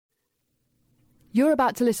You're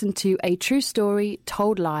about to listen to a true story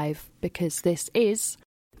told live, because this is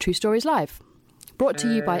True Stories Live. Brought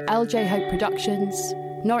to you by LJ Hope Productions,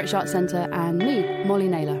 Norwich Arts Centre and me, Molly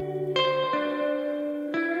Naylor.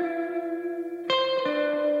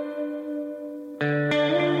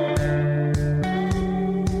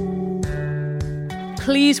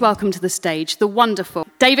 Please welcome to the stage the wonderful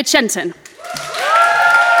David Shenton.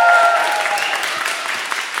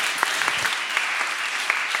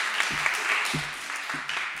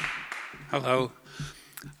 Hello.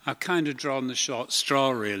 I've kind of drawn the short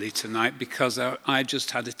straw really tonight because I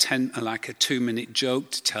just had a 2-minute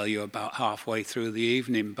joke to tell you about halfway through the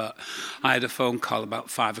evening, but I had a phone call about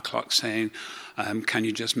 5 o'clock saying, can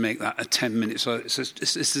you just make that a 10 minutes? So this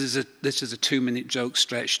is a 2-minute joke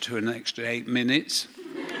stretched to an extra 8 minutes.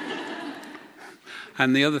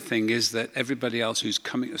 And the other thing is that everybody else who's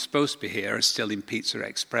supposed to be here is still in Pizza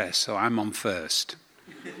Express, so I'm on first.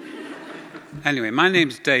 Anyway, my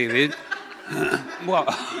name's David.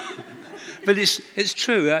 What? But it's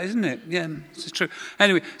true, isn't it? Yeah, it's true.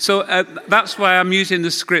 Anyway, so that's why I'm using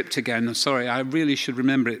the script again. I'm sorry, I really should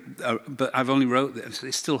remember it, but I've only wrote this.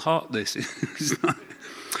 It's still hot, this.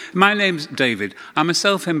 My name's David. I'm a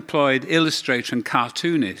self-employed illustrator and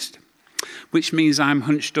cartoonist, which means I'm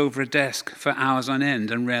hunched over a desk for hours on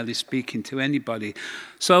end and rarely speaking to anybody.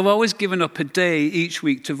 So I've always given up a day each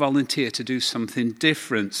week to volunteer to do something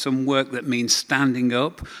different, some work that means standing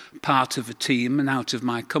up, part of a team, and out of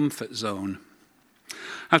my comfort zone.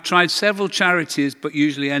 I've tried several charities, but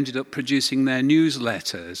usually ended up producing their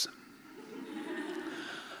newsletters.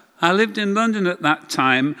 I lived in London at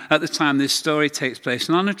the time this story takes place,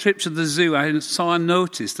 and on a trip to the zoo, I saw a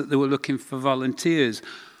notice that they were looking for volunteers.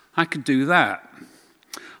 I could do that.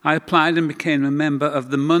 I applied and became a member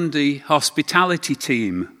of the Monday hospitality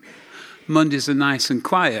team. Mondays are nice and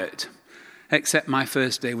quiet, except my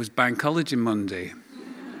first day was Bank Holiday Monday.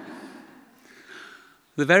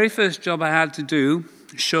 The very first job I had to do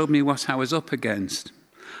showed me what I was up against.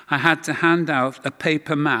 I had to hand out a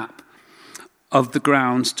paper map of the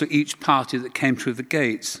grounds to each party that came through the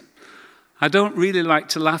gates. I don't really like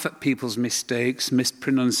to laugh at people's mistakes,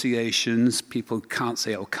 mispronunciations. People can't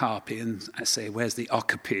say Okapi, and I say, where's the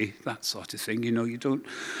Okapi? That sort of thing, you don't.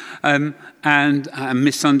 And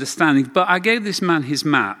misunderstandings. But I gave this man his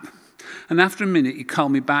map, and after a minute he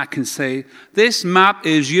called me back and said, this map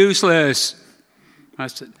is useless. I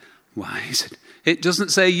said, why? He said, it doesn't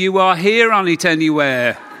say you are here on it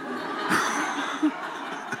anywhere.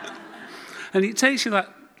 And it takes you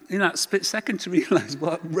that split second to realise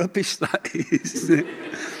what rubbish that is.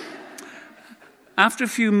 After a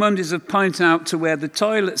few Mondays of pointing out to where the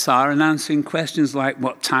toilets are and answering questions like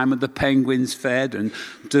what time are the penguins fed and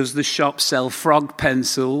does the shop sell frog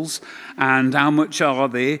pencils and how much are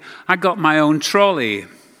they, I got my own trolley.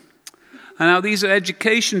 And now these are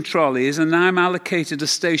education trolleys, and I'm allocated a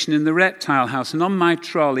station in the reptile house, and on my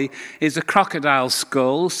trolley is a crocodile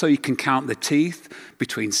skull, so you can count the teeth,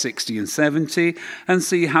 between 60 and 70, and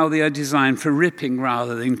see how they are designed for ripping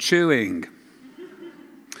rather than chewing.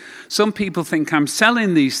 Some people think I'm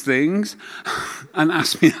selling these things and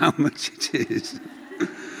ask me how much it is.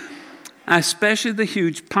 Especially the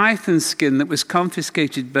huge python skin that was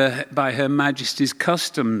confiscated by Her Majesty's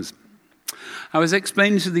Customs. I was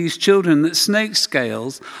explaining to these children that snake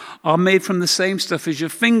scales are made from the same stuff as your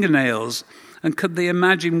fingernails, and could they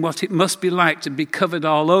imagine what it must be like to be covered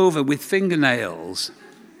all over with fingernails?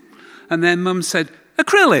 And then Mum said,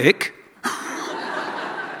 acrylic?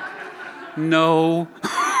 No.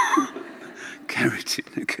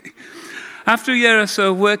 Keratin, okay. After a year or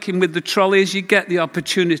so working with the trolleys, you get the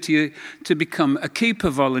opportunity to become a keeper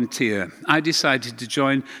volunteer. I decided to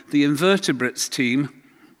join the invertebrates team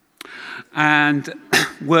and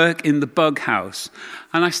work in the bug house.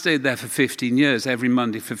 And I stayed there for 15 years, every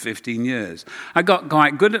Monday for 15 years. I got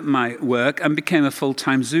quite good at my work and became a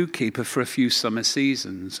full-time zookeeper for a few summer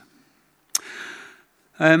seasons.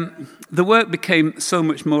 The work became so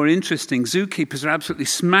much more interesting. Zookeepers are absolutely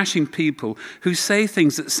smashing people who say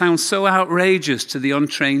things that sound so outrageous to the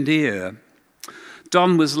untrained ear.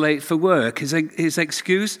 Don was late for work. His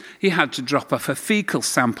excuse? He had to drop off a fecal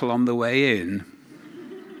sample on the way in.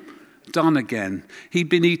 Don again. He'd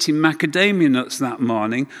been eating macadamia nuts that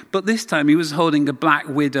morning, but this time he was holding a black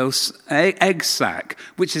widow's egg sack,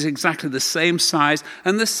 which is exactly the same size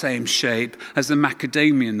and the same shape as the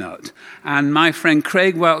macadamia nut. And my friend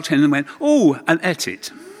Craig walked in and went, "Oh," and ate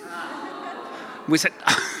it. We said,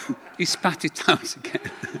 he spat it out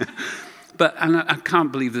again. And I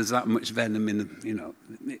can't believe there's that much venom in them,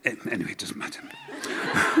 Anyway, it doesn't matter.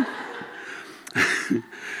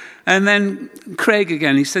 And then Craig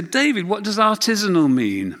again, he said, "David, what does artisanal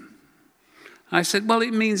mean?" I said, well,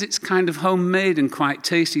 it means it's kind of homemade and quite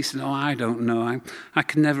tasty. He said, oh, I don't know. I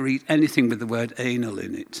can never eat anything with the word anal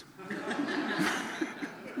in it.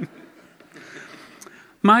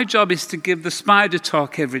 My job is to give the spider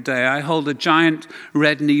talk every day. I hold a giant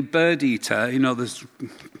red-knee bird eater,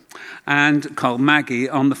 and called Maggie,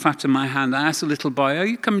 on the fat of my hand. I asked the little boy, are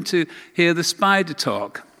you coming to hear the spider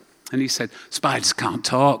talk? And he said, spiders can't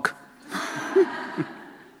talk.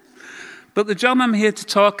 But the job I'm here to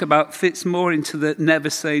talk about fits more into the never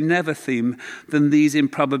say never theme than these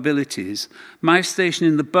improbabilities. My station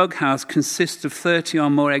in the bug house consists of 30 or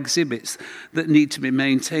more exhibits that need to be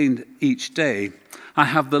maintained each day. I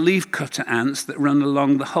have the leaf cutter ants that run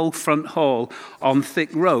along the whole front hall on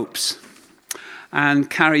thick ropes and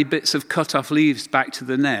carry bits of cut-off leaves back to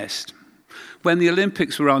the nest. When the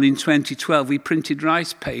Olympics were on in 2012, we printed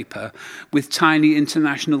rice paper with tiny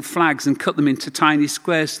international flags and cut them into tiny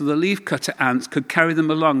squares so the leafcutter ants could carry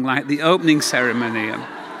them along like the opening ceremony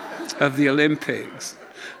of the Olympics.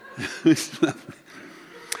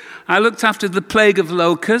 I looked after the plague of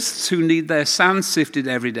locusts who need their sand sifted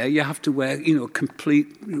every day. You have to wear,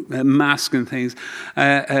 complete mask and things,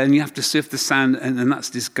 and you have to sift the sand, and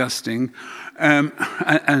that's disgusting. And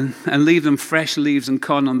leave them fresh leaves and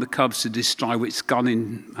corn on the cobs to destroy, which is gone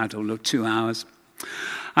in, 2 hours.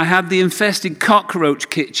 I have the infested cockroach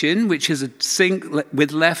kitchen, which is a sink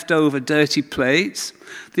with leftover dirty plates.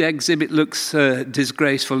 The exhibit looks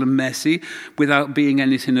disgraceful and messy without being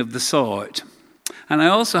anything of the sort. And I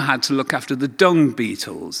also had to look after the dung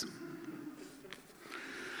beetles.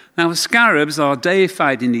 Now, scarabs are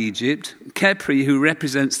deified in Egypt, Khepri, who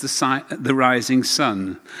represents the rising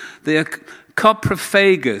sun. They are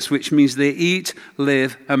coprophagous, which means they eat,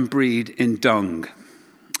 live, and breed in dung.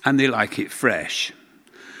 And they like it fresh.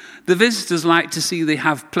 The visitors like to see they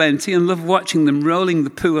have plenty and love watching them rolling the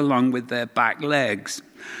poo along with their back legs.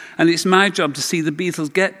 And it's my job to see the beetles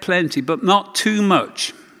get plenty, but not too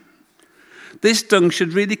much. This dung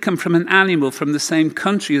should really come from an animal from the same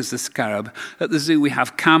country as the scarab. At the zoo we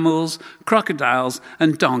have camels, crocodiles,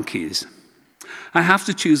 and donkeys. I have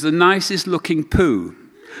to choose the nicest looking poo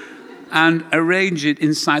and arrange it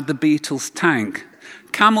inside the beetle's tank.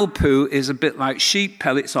 Camel poo is a bit like sheep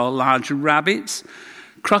pellets or large rabbits.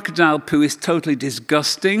 Crocodile poo is totally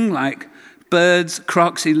disgusting, like birds.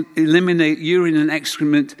 Crocs eliminate urine and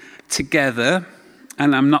excrement together,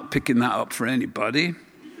 and I'm not picking that up for anybody.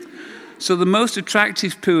 So the most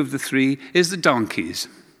attractive poo of the three is the donkey's,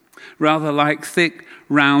 rather like thick,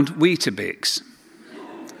 round Weetabix.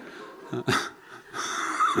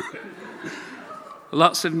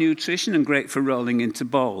 Lots of nutrition and great for rolling into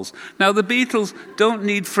balls. Now, the beetles don't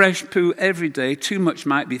need fresh poo every day. Too much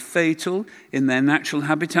might be fatal. In their natural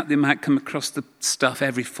habitat, they might come across the stuff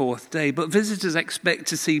every fourth day. But visitors expect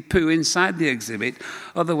to see poo inside the exhibit.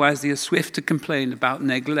 Otherwise, they are swift to complain about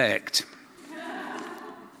neglect.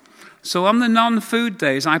 So on the non-food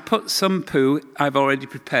days, I put some poo I've already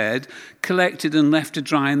prepared, collected and left to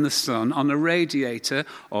dry in the sun on a radiator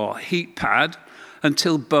or heat pad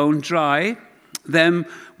until bone dry. Then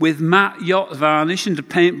with matte yacht varnish and a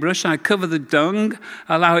paintbrush, I cover the dung,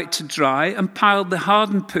 allow it to dry, and pile the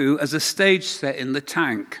hardened poo as a stage set in the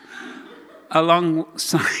tank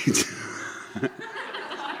alongside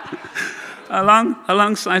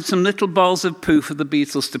some little balls of poo for the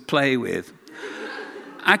beetles to play with.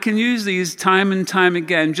 I can use these time and time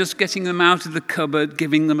again, just getting them out of the cupboard,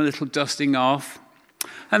 giving them a little dusting off.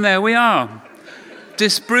 And there we are,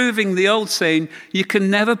 disproving the old saying, you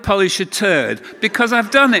can never polish a turd, because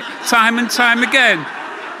I've done it time and time again.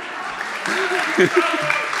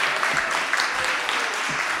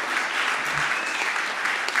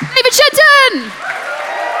 David Shenton!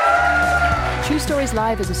 True Stories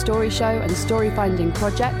Live is a story show and story-finding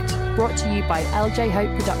project brought to you by LJ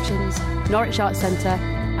Hope Productions, Norwich Arts Centre,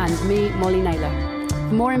 and me, Molly Naylor.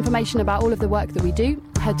 For more information about all of the work that we do,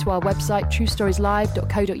 head to our website,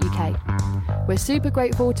 truestorieslive.co.uk. We're super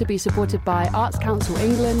grateful to be supported by Arts Council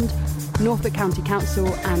England, Norfolk County Council,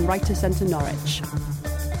 and Writer Centre Norwich.